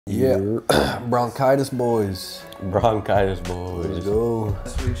Yeah, bronchitis boys. Bronchitis boys. Let's go.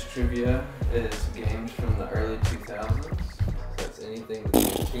 This week's trivia is games from the early 2000s. So that's anything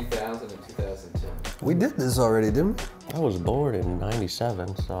between 2000 and 2010. We did this already, didn't we? I was born in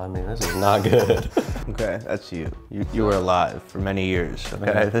 '97, so I mean, this is not good. Okay, that's you. You were alive for many years,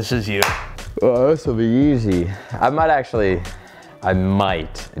 okay? This is you. Oh, this will be easy. I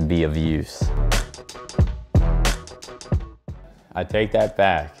might be of use. I take that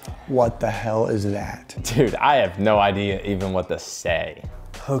back. What the hell is that? Dude, I have no idea even what to say.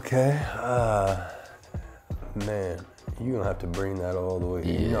 Okay, man, you're gonna have to bring that all the way.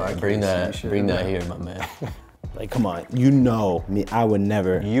 Yeah, You know I bring can't see that, bring shit. that here, my man. Like, come on, you know me, I would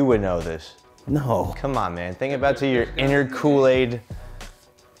never. You would know this. No. Come on, man. Think about to your inner Kool-Aid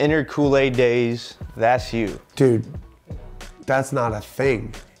days. That's you. Dude, that's not a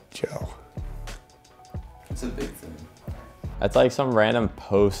thing, Joe. It's a big thing. That's like some random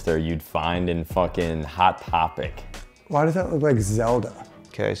poster you'd find in fucking Hot Topic. Why does that look like Zelda?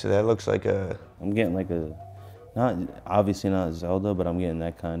 Okay, so that looks like a... I'm getting like a, obviously not Zelda, but I'm getting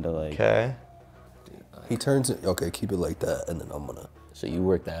that kind of like. Okay. He turns it, okay, keep it like that, and then I'm gonna. So you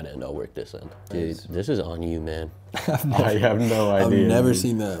work that in, I'll work this in. Dude, this is on you, man. I have no idea. I've never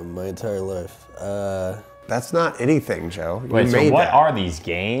seen that in my entire life. That's not anything, Joe. You Wait, so made what that. are these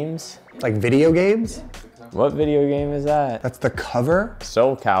games? Like video games? What video game is that? That's the cover?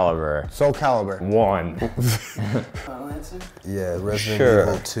 Soul Calibur. Soul Calibur. 1. Final answer? Yeah, Resident Sure.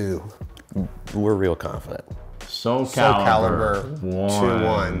 Evil 2. We're real confident. Soul Soul Calibur.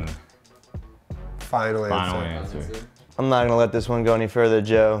 Calibur 2-1. Final Final answer. answer. I'm not gonna let this one go any further,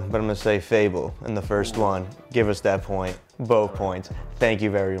 Joe, but I'm gonna say Fable in the first one. Give us that point. Both points. Thank you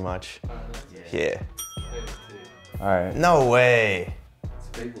very much. Yeah. All right. No way. It's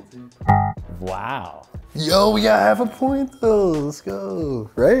Fable 2. Wow. Yo, we got half a point though. Let's go.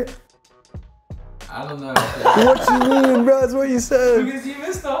 Right? I don't know. What you mean, bro? That's what you said. Because you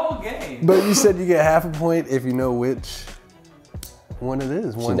missed the whole game. But you said you get half a point if you know which one it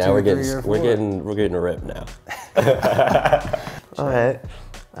is. See, One, now two, we're three, getting, or four. we're getting a rip now. All right.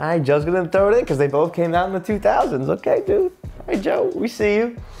 All right, Joe's gonna throw it in because they both came out in the 2000s. Okay, dude. All right, Joe, we see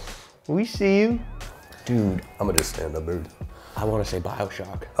you. We see you. Dude, I'm gonna just stand up, dude. I want to say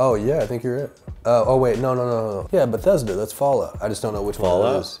BioShock. Oh yeah, I think you're right. Oh wait, no. Yeah, Bethesda, that's Fallout. I just don't know which one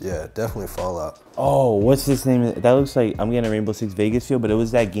Fallout? it is. Yeah, definitely Fallout. Oh, what's this name? That looks like, I'm getting a Rainbow Six Vegas feel, but it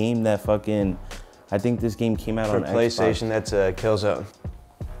was that game that fucking, I think this game came out For on PlayStation, Xbox. that's Killzone.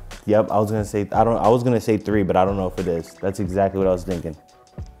 Yep, I was gonna say, I was gonna say 3, but I don't know if it is. That's exactly what I was thinking.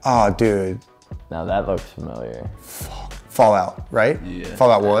 Oh, dude. Now that looks familiar. Fallout, right? Yeah.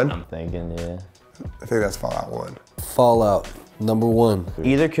 Fallout 1? I'm thinking, yeah. I think that's Fallout 1. Fallout, number 1.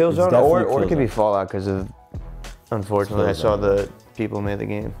 Either Killzone definitely or it could be Killzone. Fallout because of, unfortunately, I saw the people who made the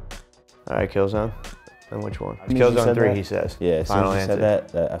game. All right, Killzone. And which one? As soon as you Killzone said 3, that- he says. Yeah, as soon Final as you answer. said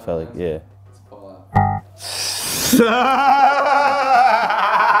that, I felt like, yeah. It's Fallout.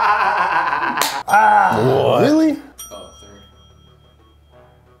 Really? Fallout 3.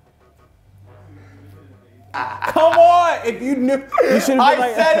 Come on! If you knew, you should have been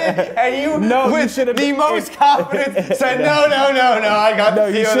like. said it, and you, No, you with should've the been- most confidence, said no. I got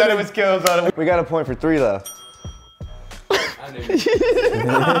No, the you feeling that it should've- was Killzone. We got a point for 3, though. I knew.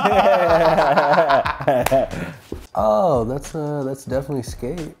 Oh, that's definitely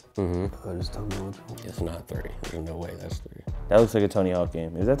Skate. I just don't know which one. It's not 3. There's no way that's 3. That looks like a Tony Hawk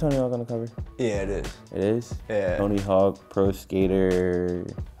game. Is that Tony Hawk on the cover? Yeah, it is. It is? Yeah. Tony Hawk, Pro Skater.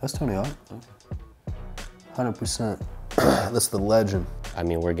 That's Tony Hawk. 100%. That's the legend. I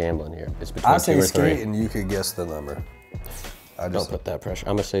mean, we're gambling here. It's between I 2 say or Skate 3. and you could guess the number. I Don't just, put that pressure.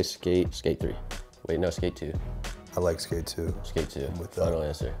 I'm gonna say Skate 3. Wait, no, Skate 2. I like Skate too. Skate 2. With that. Final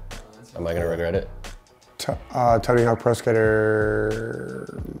answer. Am I gonna regret it? Tony Hawk Pro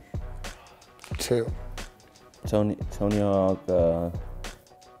Skater 2. Tony Hawk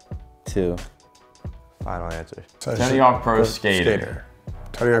 2. Final answer. So Tony Hawk Pro Skater.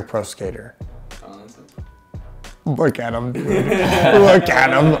 Tony Hawk Pro Skater. Final answer. Look at him, dude. Look at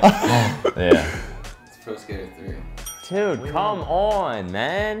him. Yeah. It's Pro Skater 3. Dude, come on,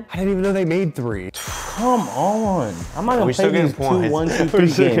 man. I didn't even know they made 3. Come on. I'm not We gonna still play getting these 2, points. 1, 2,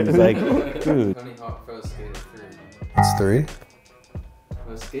 3 games. Like, dude. Tony Hawk Pro Skater 3. It's 3?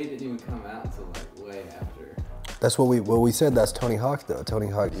 Well, Skate didn't even come out until like way after. That's what we said. That's Tony Hawk though. Tony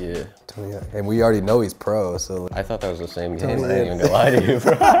Hawk. Yeah. Tony Hawk. And we already know he's pro, so. I thought that was the same game. Tony I ain't Hawk. even gonna lie to you,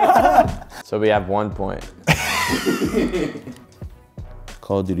 bro. So we have 1 point.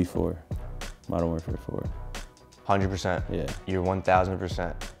 Call of Duty 4. Modern Warfare 4. 100%. Yeah. You're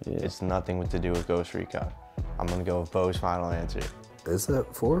 1000%. Yeah. It's nothing to do with Ghost Recon. I'm gonna go with Bo's final answer. Is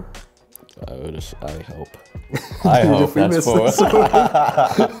that 4? I hope. I hope that's 4.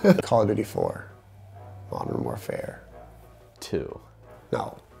 Call of Duty 4. Modern Warfare. 2.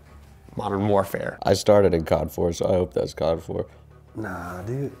 No. Modern Warfare. I started in COD 4, so I hope that's COD 4. Nah,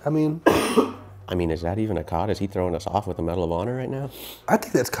 dude. I mean, Is that even a COD? Is he throwing us off with the Medal of Honor right now? I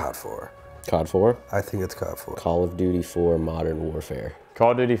think that's COD 4. COD 4? I think it's COD 4. Call of Duty 4 Modern Warfare.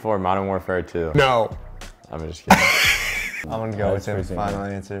 Call of Duty 4 Modern Warfare 2. No. I'm just kidding. I'm gonna go with him. That's Final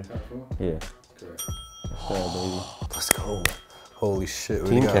answer. Yeah. Let's go. Holy shit, we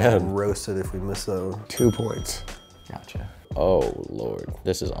Team got Cam. roasted if we miss that one. 2 points. Gotcha. Oh, Lord.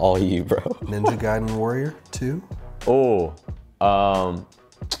 This is all you, bro. Ninja Gaiden Warrior 2. Oh,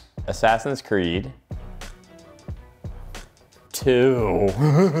 Assassin's Creed 2.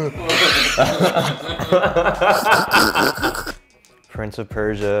 Prince of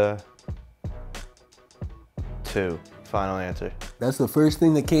Persia 2. Final answer. That's the first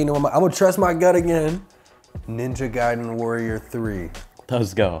thing that came to my mind. I'm gonna trust my gut again. Ninja Gaiden Warrior 3.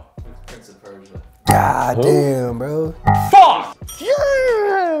 Let's go. Prince of Persia. God damn, bro.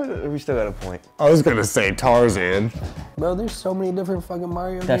 Yeah! We still got a point. I was gonna say Tarzan. Bro, there's so many different fucking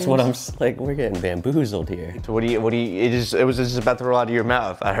Mario games. That's what I'm like. We're getting bamboozled here. So what do you, it was just about to roll out of your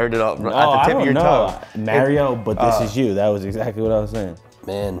mouth. I heard it all Oh, at the tip of your tongue. Mario, but this is you. That was exactly what I was saying.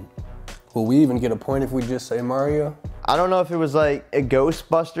 Man, will we even get a point if we just say Mario? I don't know if it was like a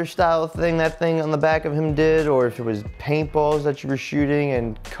Ghostbuster style thing that thing on the back of him did, or if it was paintballs that you were shooting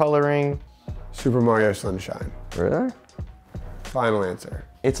and coloring. Super Mario Sunshine. Really? Final answer.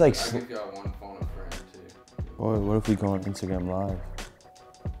 It's like, I'll give y'all one phone a friend too. Or what if we go on Instagram Live?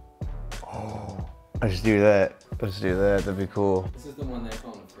 let's do that. Let's do that. That'd be cool. This is the one they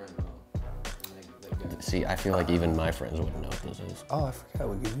phone a friend on. And they got See, I feel like even my friends wouldn't know what this is. Oh, I forgot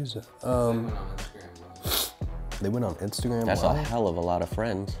we could use it. they went on Instagram Live. They went on Instagram That's a Live? hell of a lot of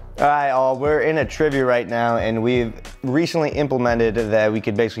friends. All right, all. We're in a trivia right now, and we've recently implemented that we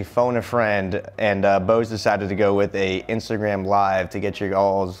could basically phone a friend, and BoZe decided to go with a Instagram Live to get your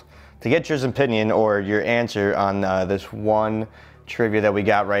opinion or your answer on this one trivia that we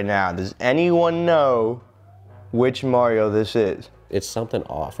got right now. Does anyone know which Mario this is? It's something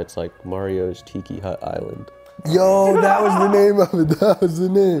off. It's like Mario's Tiki Hut Island. Yo, that was the name of it. That was the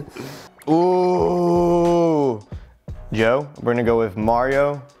name. Ooh. Joe, we're gonna go with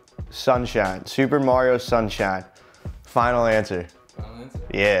Mario Sunshine. Super Mario Sunshine. Final answer. Final answer?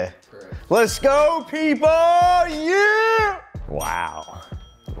 Yeah. Correct. Let's go, people! Yeah! Wow.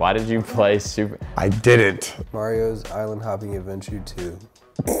 Why did you play Super? I didn't. Mario's Island Hopping Adventure 2.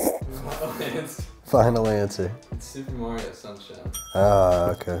 It's Final answer. Super Mario Sunshine. Ah,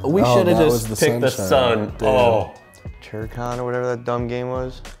 okay. We Oh, should have that was just picked the Sunshine. sun. Damn. Oh. Turcon or whatever that dumb game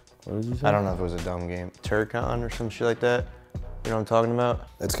was. What did you say? I don't know if it was a dumb game. Turcon or some shit like that. You know what I'm talking about?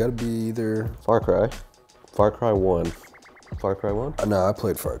 It's gotta be either. Far Cry. Far Cry 1. Far Cry 1? No, I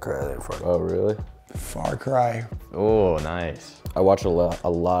played Far Cry. I didn't Far Cry. Oh, really? Far Cry. Oh, nice. I watched a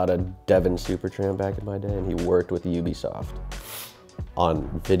lot of Devin Supertramp back in my day, and he worked with Ubisoft on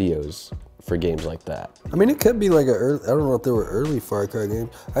videos for games like that. I mean, it could be like I don't know if there were early Far Cry games.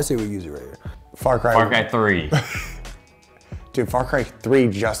 I say we use it right here. Far Cry. Far Cry 3. Dude, Far Cry 3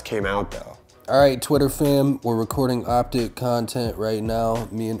 just came out though. All right, Twitter fam, we're recording OpTic content right now.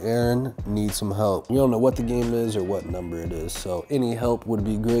 Me and Aaron need some help. We don't know what the game is or what number it is, so any help would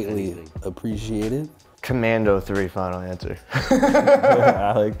be greatly appreciated. Commando 3, final answer.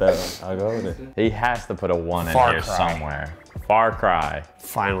 I like that one. I'll go with it. He has to put a 1 in Far here Cry. somewhere. Far Cry.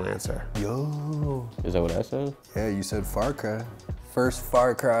 Final answer. Yo. Is that what I said? Yeah, you said Far Cry. First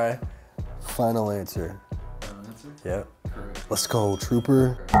Far Cry, final answer. Final answer? Yep. Correct. Let's go,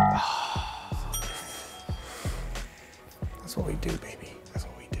 Trooper. That's what we do, baby. That's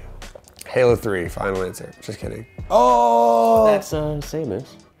what we do. Halo 3, final answer. Just kidding. Oh! That's Samus.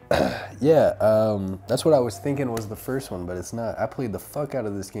 Yeah, that's what I was thinking was the first one, but it's not. I played the fuck out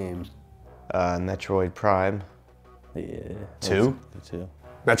of this game. Metroid Prime. Yeah. 2? The 2.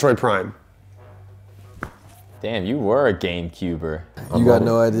 Metroid Prime. Damn, you were a GameCuber. You got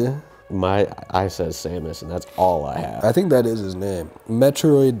no idea? I said Samus, and that's all I have. I think that is his name.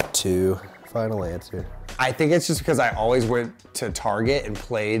 Metroid 2, final answer. I think it's just because I always went to Target and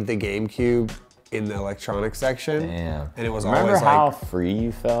played the GameCube in the electronics section. Damn. And it was Remember always how like, free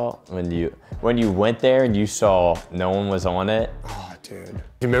you felt when you went there and you saw no one was on it? oh, dude. Do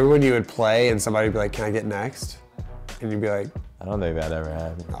you remember when you would play and somebody would be like, can I get next? And you'd be like, I don't think that ever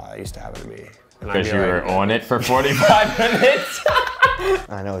happened. oh, that used to happen to me. And I'd Because be you like, were on it for 45 minutes.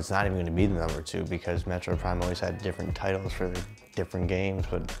 I know it's not even gonna be the number 2 because Metroid Prime always had different titles for the different games,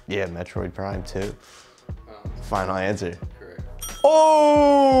 but yeah, Metroid Prime 2. Final answer. Correct.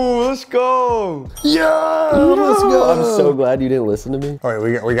 Oh, let's go. Yeah, let's go. I'm so glad you didn't listen to me. Oh,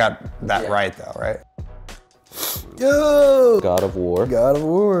 wait, we got that right though, right? Yo. God of War. God of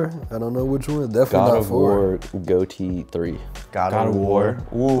War. I don't know which one. Definitely God not of 4. War Goatee 3. God of War.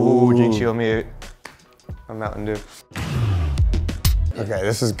 Ooh, Jinx, you me. I'm Mountain Dew. Okay,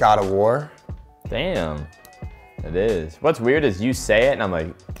 this is God of War. Damn. It is. What's weird is you say it and I'm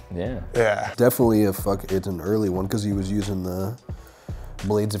like, yeah. Yeah. Definitely it's an early one because he was using the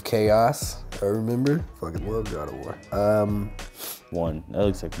Blades of Chaos. I remember. Fucking love God of War. 1. That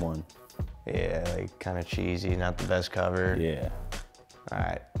looks like 1. Yeah, like kind of cheesy, not the best cover. Yeah. All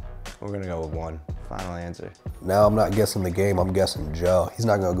right, we're gonna go with 1. Final answer. Now I'm not guessing the game, I'm guessing Joe. He's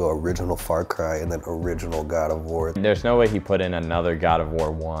not gonna go original Far Cry and then original God of War. There's no way he put in another God of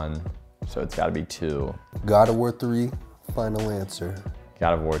War 1, so it's gotta be 2. God of War 3, final answer.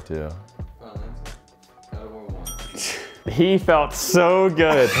 God of War 2. Final answer. God of War 1. He felt so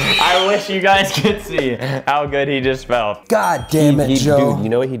good. I wish you guys could see how good he just felt. God damn it, Joe. Dude, you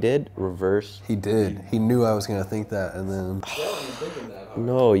know what he did? Reverse. He did. He knew I was gonna think that and then.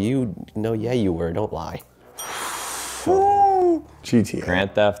 No, yeah, you were. Don't lie. GTA.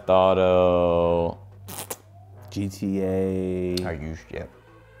 Grand Theft Auto. GTA. Are you? Yep.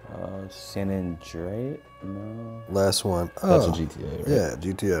 San Andreas? No. Last one. That's Oh, a GTA, right? yeah,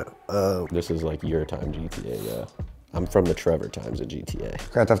 GTA. This is like your time GTA, yeah. I'm from the Trevor times of GTA.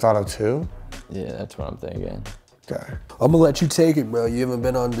 Grand Theft Auto 2? Yeah, that's what I'm thinking. Okay. I'm gonna let you take it, bro. You haven't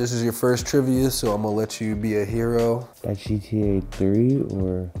been on, this is your first trivia, so I'm gonna let you be a hero. That's GTA 3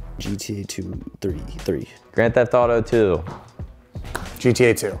 or? GTA 2, 3. Grand Theft Auto 2.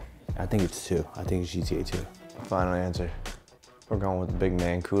 GTA 2. I think it's 2. I think it's GTA 2. Final answer. We're going with the big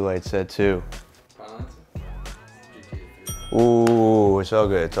man. Kool-Aid said 2. Final answer. GTA 3. Ooh, it's all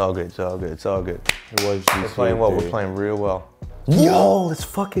good. It's all good. It's all good. It's all good. It was We're playing well. We're playing real well. Yo, let's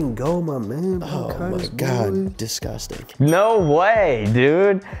fucking go, my man. Oh my God, disgusting. No way,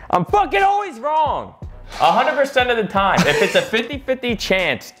 dude. I'm fucking always wrong. 100% of the time. If it's a 50-50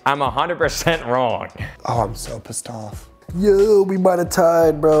 chance, I'm 100% wrong. Oh, I'm so pissed off. Yo, we might have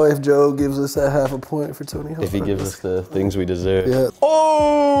tied, bro, if Joe gives us that half a point for Tony Hawk. If he gives us the things we deserve. Yeah.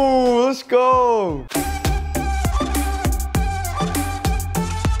 Oh, let's go.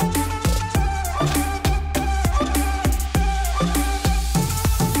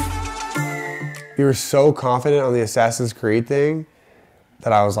 You were so confident on the Assassin's Creed thing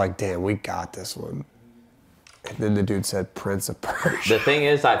that I was like, damn, we got this one. And then the dude said Prince of Persia. The thing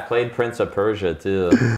is, I played Prince of Persia too.